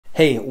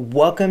Hey,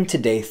 welcome to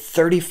day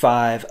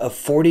 35 of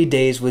 40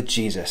 Days with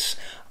Jesus.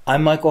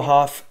 I'm Michael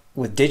Hoff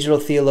with Digital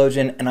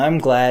Theologian, and I'm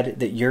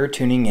glad that you're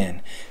tuning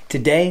in.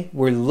 Today,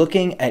 we're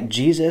looking at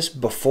Jesus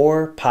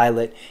before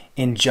Pilate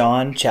in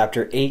John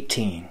chapter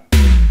 18.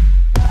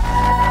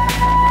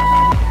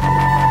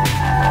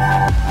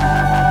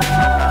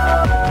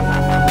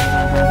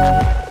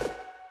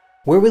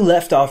 Where we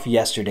left off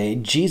yesterday,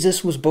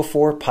 Jesus was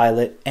before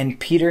Pilate, and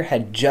Peter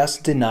had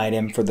just denied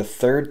him for the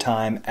third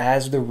time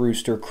as the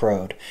rooster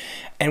crowed.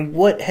 And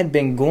what had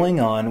been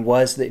going on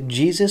was that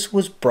Jesus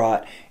was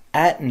brought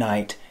at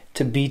night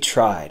to be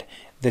tried.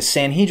 The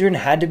Sanhedrin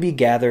had to be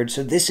gathered,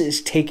 so this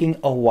is taking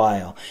a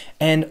while.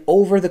 And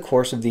over the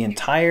course of the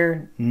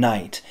entire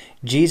night,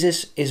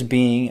 Jesus is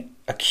being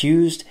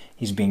accused,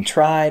 he's being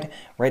tried,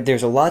 right?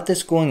 There's a lot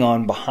that's going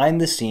on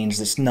behind the scenes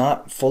that's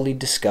not fully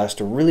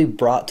discussed or really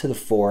brought to the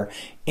fore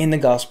in the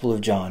Gospel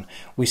of John.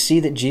 We see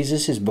that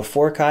Jesus is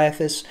before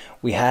Caiaphas.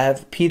 We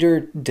have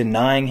Peter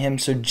denying him.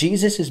 So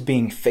Jesus is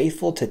being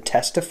faithful to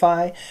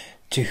testify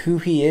to who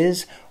he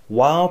is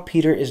while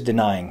Peter is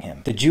denying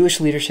him. The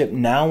Jewish leadership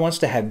now wants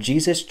to have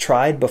Jesus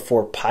tried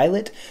before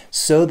Pilate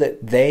so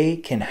that they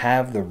can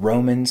have the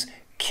Romans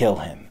kill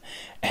him.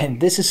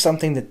 And this is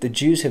something that the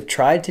Jews have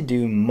tried to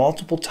do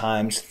multiple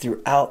times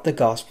throughout the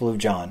Gospel of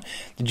John.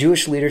 The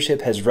Jewish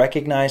leadership has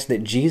recognized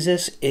that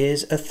Jesus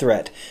is a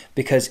threat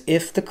because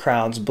if the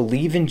crowds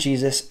believe in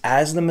Jesus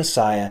as the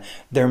Messiah,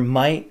 there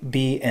might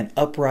be an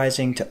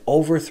uprising to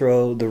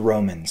overthrow the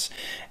Romans.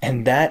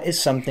 And that is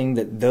something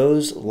that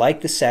those like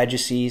the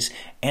Sadducees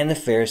and the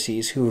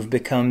Pharisees who have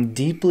become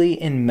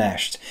deeply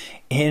enmeshed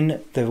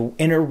in the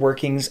inner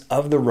workings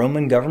of the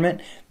Roman government,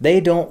 they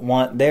don't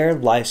want their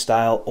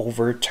lifestyle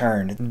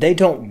overturned. They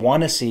don't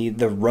want to see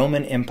the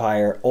Roman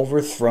Empire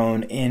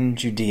overthrown in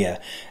Judea.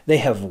 They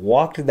have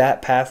walked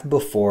that path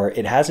before.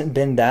 It hasn't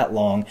been that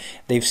long.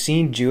 They've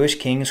seen Jewish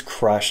kings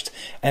crushed,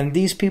 and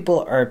these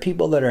people are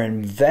people that are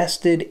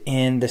invested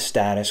in the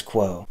status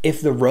quo.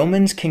 If the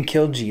Romans can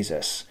kill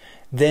Jesus,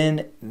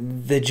 then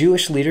the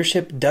Jewish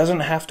leadership doesn't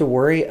have to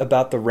worry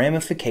about the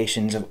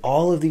ramifications of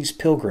all of these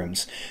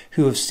pilgrims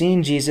who have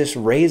seen Jesus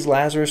raise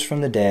Lazarus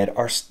from the dead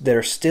that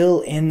are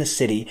still in the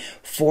city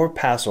for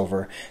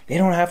Passover. They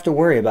don't have to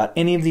worry about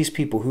any of these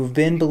people who've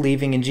been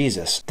believing in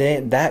Jesus.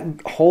 That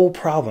whole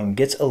problem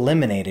gets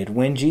eliminated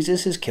when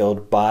Jesus is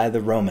killed by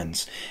the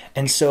Romans.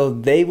 And so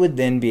they would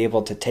then be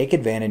able to take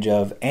advantage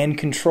of and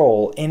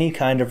control any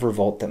kind of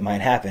revolt that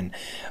might happen.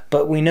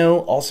 But we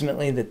know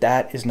ultimately that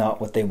that is not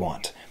what they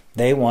want.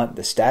 They want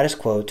the status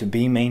quo to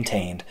be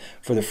maintained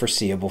for the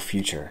foreseeable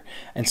future.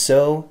 And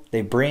so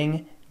they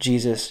bring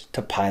Jesus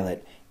to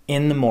Pilate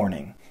in the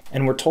morning.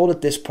 And we're told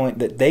at this point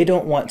that they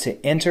don't want to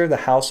enter the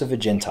house of a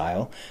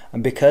Gentile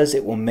because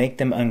it will make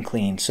them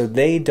unclean. So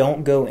they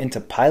don't go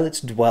into Pilate's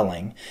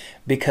dwelling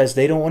because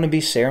they don't want to be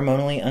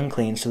ceremonially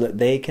unclean so that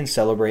they can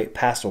celebrate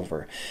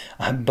Passover.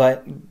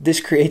 But this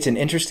creates an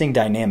interesting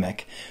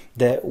dynamic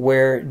that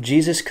where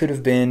Jesus could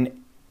have been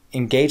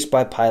engaged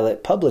by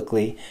Pilate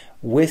publicly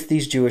with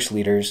these Jewish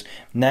leaders.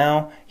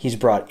 Now he's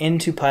brought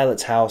into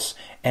Pilate's house,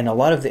 and a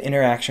lot of the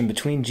interaction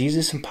between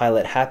Jesus and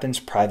Pilate happens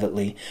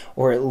privately,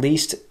 or at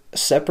least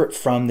separate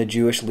from the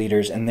Jewish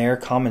leaders and their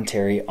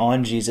commentary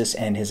on Jesus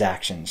and his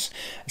actions.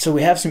 So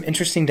we have some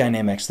interesting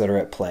dynamics that are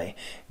at play.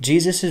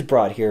 Jesus is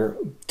brought here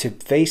to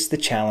face the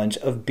challenge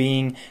of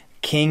being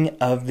King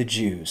of the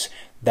Jews.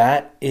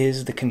 That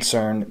is the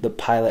concern that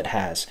Pilate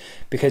has,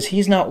 because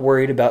he's not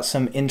worried about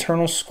some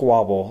internal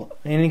squabble,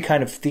 any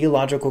kind of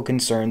theological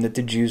concern that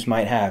the Jews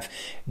might have.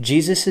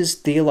 Jesus'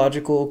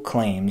 theological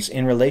claims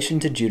in relation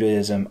to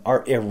Judaism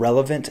are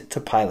irrelevant to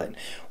Pilate.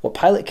 What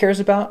Pilate cares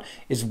about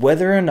is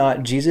whether or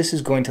not Jesus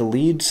is going to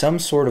lead some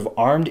sort of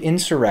armed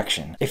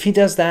insurrection. If he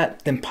does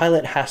that, then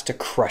Pilate has to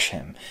crush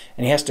him,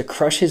 and he has to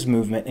crush his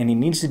movement, and he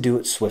needs to do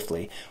it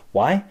swiftly.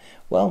 Why?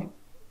 Well,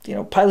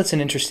 Pilate's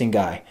an interesting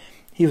guy.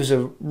 He was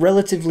a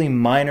relatively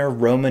minor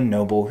Roman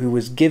noble who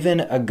was given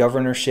a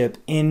governorship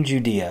in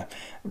Judea,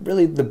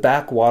 really the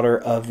backwater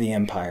of the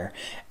empire.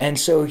 And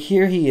so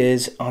here he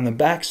is on the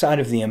backside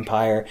of the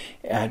empire,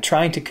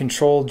 trying to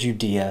control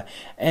Judea.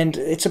 And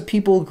it's a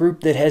people group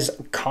that has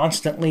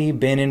constantly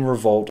been in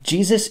revolt.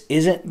 Jesus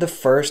isn't the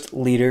first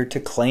leader to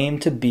claim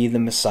to be the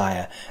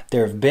Messiah.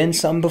 There have been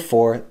some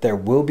before, there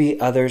will be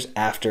others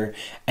after,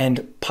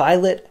 and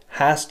Pilate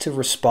has to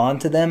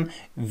respond to them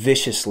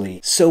viciously.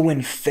 So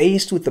when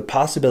faced with the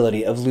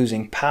possibility of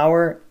losing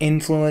power,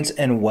 influence,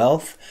 and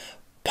wealth,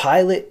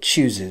 Pilate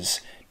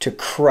chooses to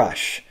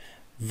crush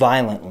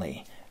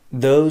violently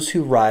those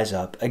who rise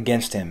up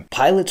against him.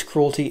 Pilate's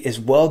cruelty is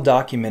well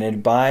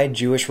documented by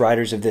Jewish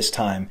writers of this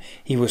time.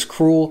 He was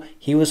cruel,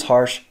 he was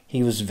harsh,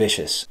 he was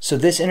vicious. So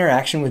this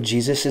interaction with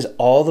Jesus is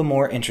all the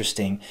more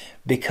interesting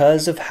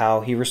because of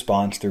how he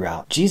responds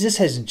throughout. Jesus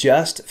has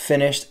just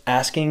finished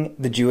asking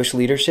the Jewish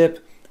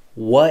leadership,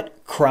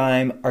 "What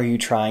crime are you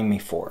trying me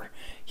for?"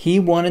 He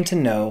wanted to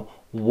know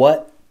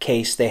what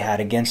case they had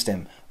against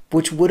him,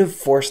 which would have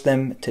forced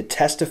them to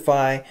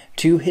testify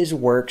to his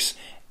works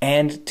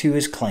and to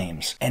his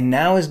claims. And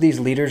now as these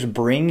leaders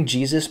bring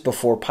Jesus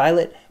before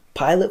Pilate,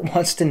 Pilate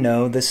wants to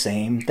know the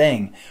same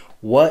thing.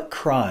 What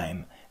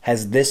crime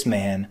has this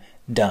man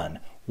done?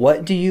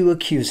 What do you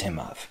accuse him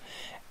of?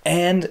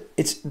 And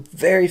it's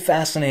very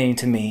fascinating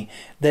to me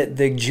that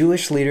the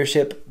Jewish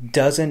leadership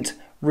doesn't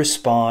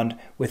respond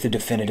with a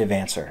definitive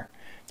answer.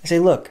 They say,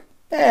 look,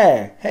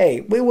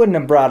 hey, we wouldn't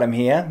have brought him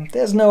here.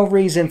 There's no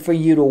reason for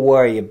you to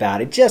worry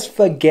about it. Just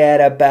forget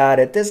about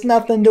it. There's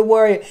nothing to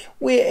worry.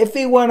 If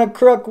he weren't a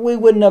crook, we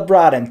wouldn't have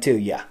brought him to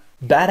you.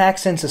 Bad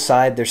accents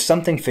aside, there's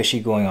something fishy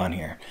going on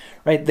here,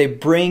 right? They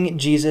bring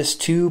Jesus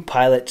to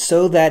Pilate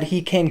so that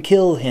he can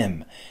kill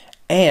him.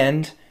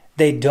 And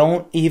they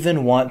don't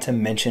even want to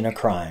mention a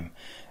crime.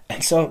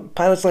 And so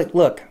Pilate's like,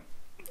 look,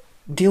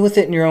 deal with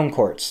it in your own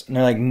courts. And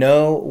they're like,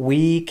 no,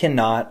 we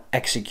cannot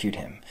execute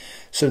him.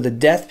 So the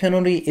death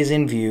penalty is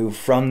in view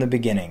from the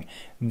beginning.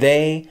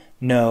 They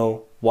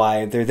know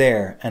why they're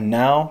there. And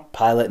now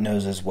Pilate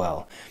knows as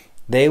well.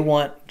 They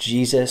want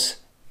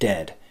Jesus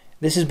dead.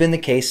 This has been the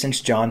case since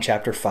John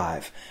chapter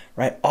 5,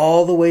 right?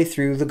 All the way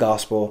through the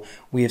gospel,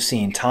 we have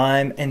seen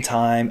time and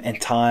time and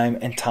time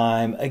and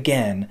time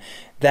again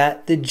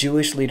that the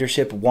Jewish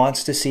leadership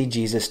wants to see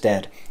Jesus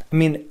dead. I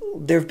mean,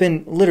 there have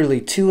been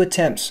literally 2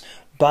 attempts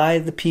by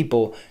the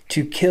people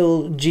to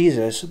kill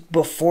Jesus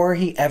before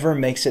he ever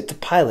makes it to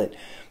Pilate.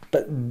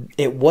 But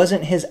it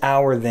wasn't his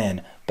hour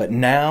then, but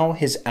now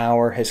his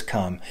hour has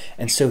come.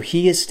 And so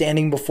he is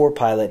standing before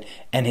Pilate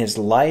and his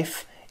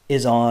life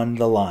is on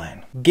the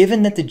line.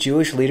 Given that the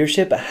Jewish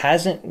leadership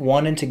hasn't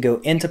wanted to go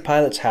into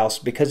Pilate's house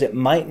because it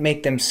might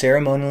make them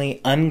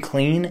ceremonially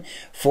unclean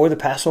for the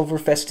Passover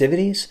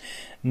festivities,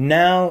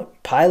 now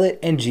Pilate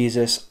and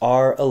Jesus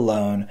are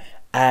alone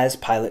as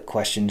Pilate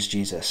questions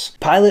Jesus.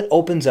 Pilate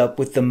opens up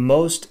with the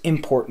most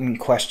important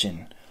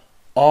question.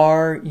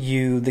 Are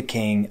you the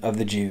king of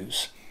the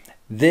Jews?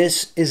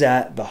 This is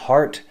at the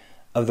heart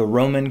of the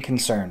Roman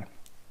concern.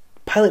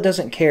 Pilate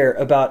doesn't care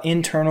about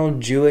internal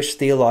Jewish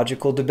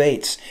theological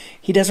debates.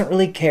 He doesn't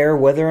really care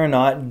whether or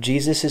not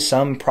Jesus is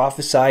some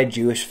prophesied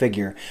Jewish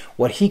figure.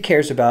 What he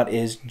cares about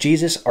is,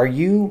 Jesus, are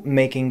you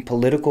making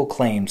political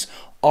claims?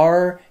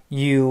 Are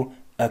you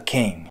a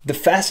king? The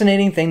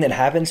fascinating thing that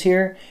happens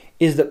here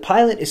is that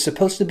Pilate is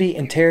supposed to be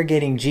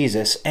interrogating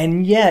Jesus,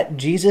 and yet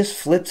Jesus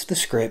flips the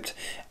script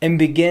and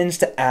begins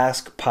to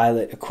ask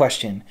Pilate a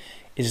question.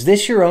 Is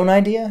this your own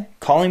idea,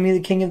 calling me the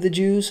king of the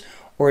Jews?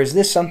 Or is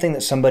this something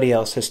that somebody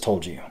else has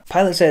told you?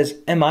 Pilate says,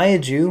 am I a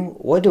Jew?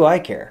 What do I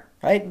care?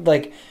 Right?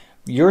 Like,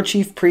 your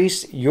chief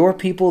priests, your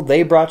people,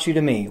 they brought you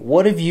to me.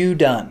 What have you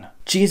done?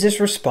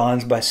 Jesus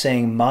responds by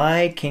saying,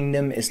 my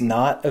kingdom is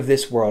not of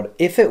this world.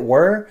 If it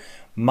were,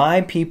 my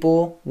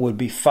people would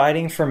be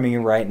fighting for me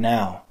right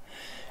now.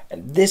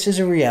 And this is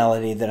a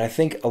reality that I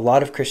think a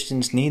lot of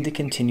Christians need to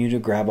continue to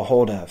grab a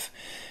hold of.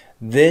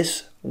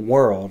 This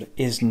world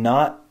is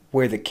not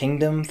where the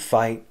kingdom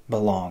fight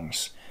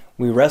belongs.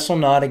 We wrestle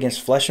not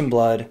against flesh and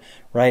blood,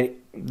 right?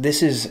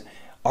 This is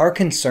our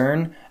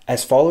concern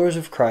as followers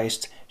of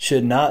Christ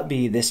should not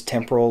be this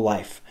temporal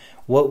life.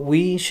 What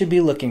we should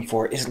be looking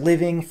for is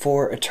living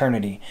for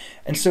eternity.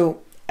 And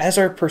so as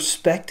our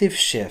perspective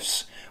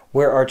shifts,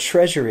 where our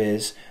treasure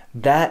is,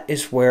 that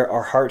is where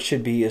our heart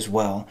should be as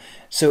well.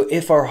 So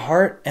if our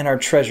heart and our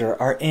treasure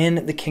are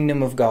in the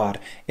kingdom of God,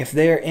 if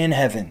they're in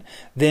heaven,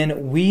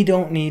 then we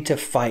don't need to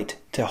fight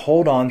to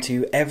hold on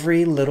to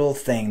every little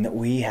thing that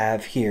we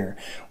have here.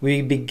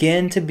 We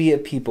begin to be a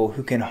people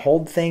who can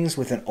hold things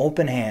with an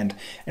open hand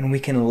and we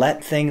can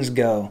let things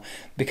go.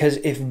 Because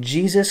if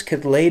Jesus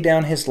could lay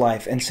down his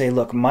life and say,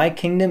 look, my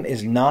kingdom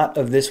is not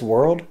of this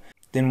world,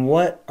 then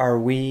what are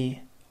we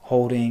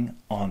holding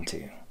on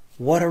to?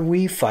 What are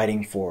we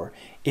fighting for?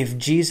 If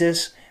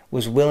Jesus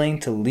was willing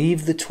to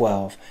leave the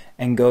 12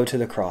 and go to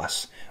the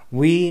cross,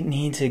 we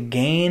need to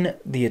gain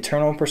the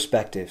eternal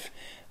perspective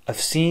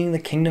of seeing the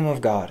kingdom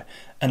of God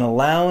and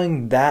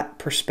allowing that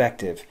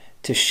perspective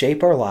to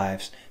shape our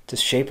lives, to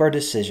shape our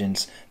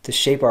decisions, to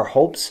shape our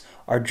hopes,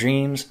 our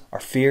dreams, our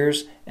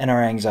fears, and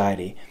our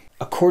anxiety.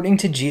 According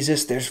to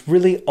Jesus, there's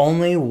really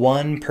only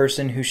one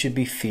person who should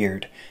be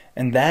feared,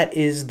 and that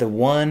is the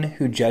one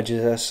who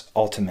judges us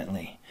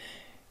ultimately.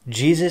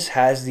 Jesus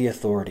has the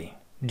authority.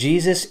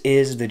 Jesus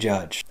is the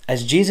judge.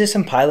 As Jesus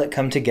and Pilate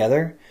come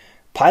together,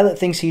 Pilate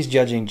thinks he's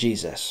judging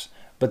Jesus,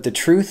 but the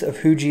truth of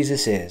who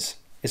Jesus is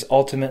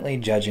ultimately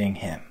judging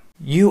him.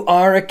 You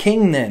are a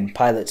king then,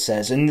 Pilate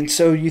says. And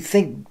so you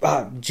think,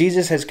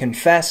 Jesus has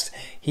confessed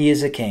he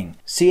is a king.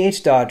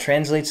 C.H. Dodd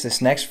translates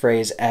this next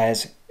phrase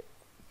as,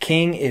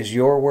 king is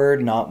your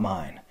word, not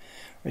mine.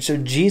 So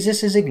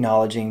Jesus is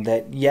acknowledging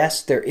that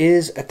yes, there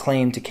is a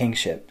claim to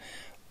kingship,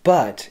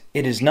 but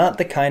it is not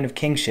the kind of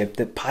kingship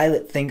that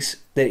Pilate thinks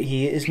that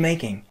he is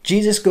making.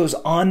 Jesus goes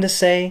on to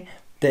say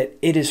that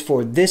it is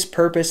for this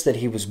purpose that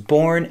he was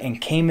born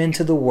and came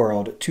into the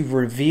world, to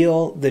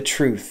reveal the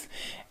truth,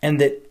 and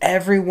that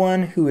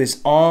everyone who is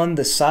on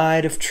the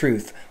side of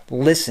truth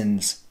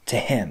listens to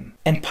him.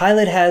 And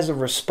Pilate has a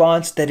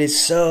response that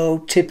is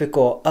so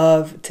typical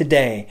of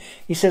today.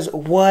 He says,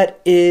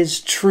 what is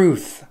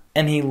truth?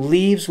 And he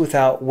leaves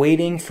without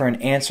waiting for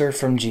an answer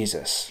from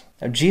Jesus.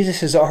 Now,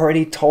 Jesus has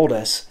already told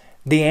us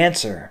the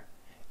answer.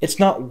 It's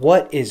not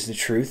what is the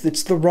truth.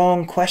 It's the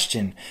wrong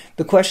question.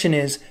 The question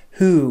is,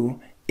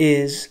 who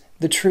is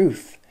the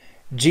truth?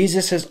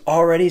 Jesus has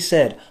already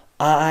said,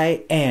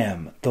 I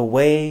am the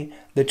way,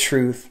 the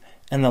truth,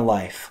 and the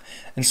life.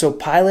 And so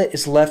Pilate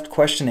is left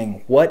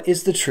questioning what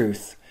is the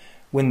truth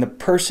when the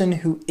person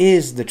who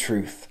is the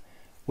truth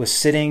was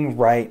sitting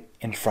right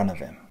in front of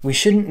him. We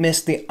shouldn't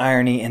miss the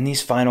irony in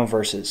these final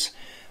verses.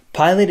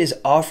 Pilate is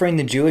offering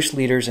the Jewish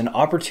leaders an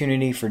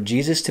opportunity for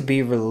Jesus to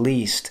be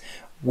released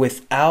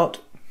without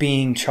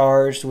being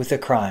charged with a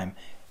crime.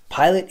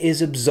 Pilate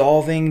is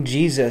absolving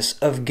Jesus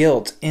of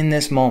guilt in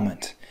this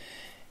moment.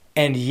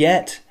 And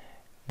yet,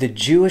 the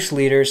Jewish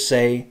leaders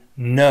say,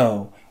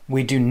 no,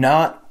 we do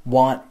not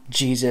want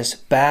Jesus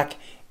back.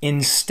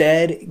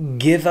 Instead,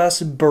 give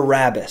us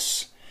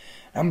Barabbas.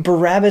 Now,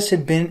 Barabbas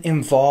had been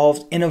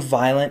involved in a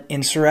violent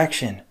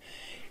insurrection.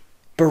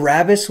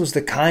 Barabbas was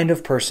the kind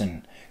of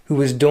person who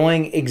was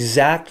doing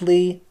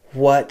exactly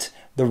what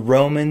the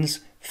Romans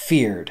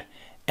feared.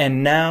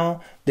 And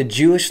now the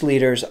Jewish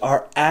leaders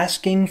are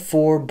asking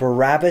for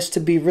Barabbas to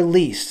be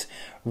released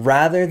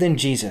rather than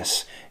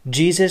Jesus.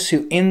 Jesus,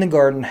 who in the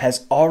garden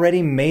has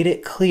already made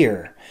it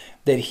clear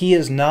that he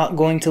is not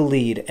going to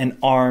lead an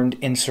armed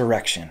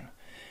insurrection.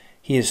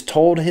 He has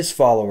told his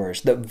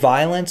followers that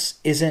violence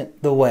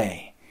isn't the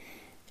way.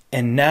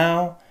 And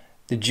now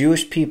the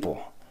Jewish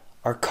people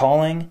are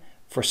calling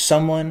for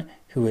someone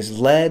who has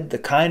led the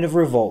kind of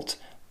revolt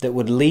that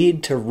would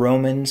lead to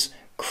Romans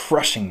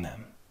crushing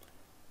them.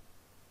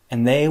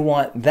 And they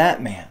want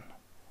that man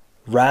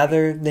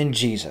rather than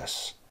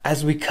Jesus.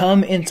 As we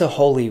come into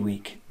Holy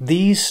Week,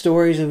 these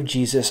stories of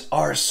Jesus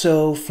are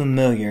so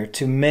familiar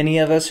to many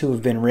of us who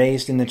have been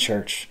raised in the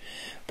church.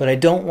 But I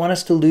don't want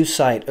us to lose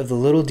sight of the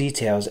little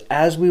details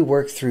as we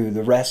work through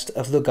the rest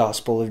of the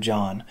Gospel of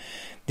John.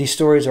 These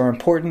stories are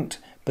important,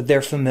 but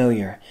they're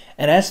familiar.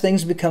 And as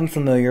things become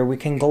familiar, we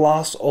can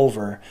gloss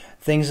over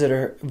things that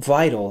are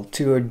vital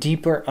to a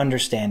deeper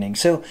understanding.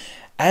 So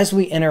as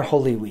we enter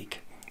Holy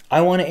Week,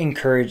 I want to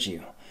encourage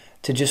you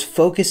to just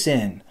focus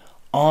in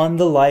on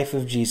the life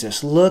of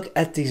Jesus. Look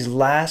at these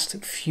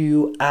last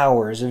few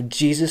hours of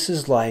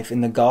Jesus' life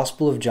in the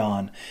Gospel of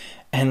John,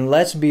 and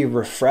let's be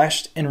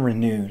refreshed and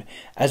renewed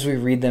as we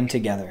read them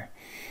together.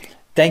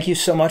 Thank you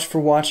so much for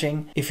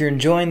watching. If you're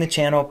enjoying the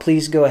channel,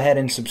 please go ahead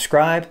and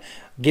subscribe.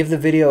 Give the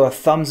video a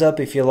thumbs up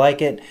if you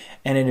like it,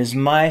 and it is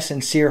my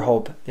sincere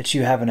hope that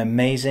you have an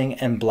amazing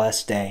and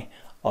blessed day.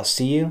 I'll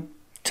see you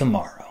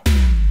tomorrow.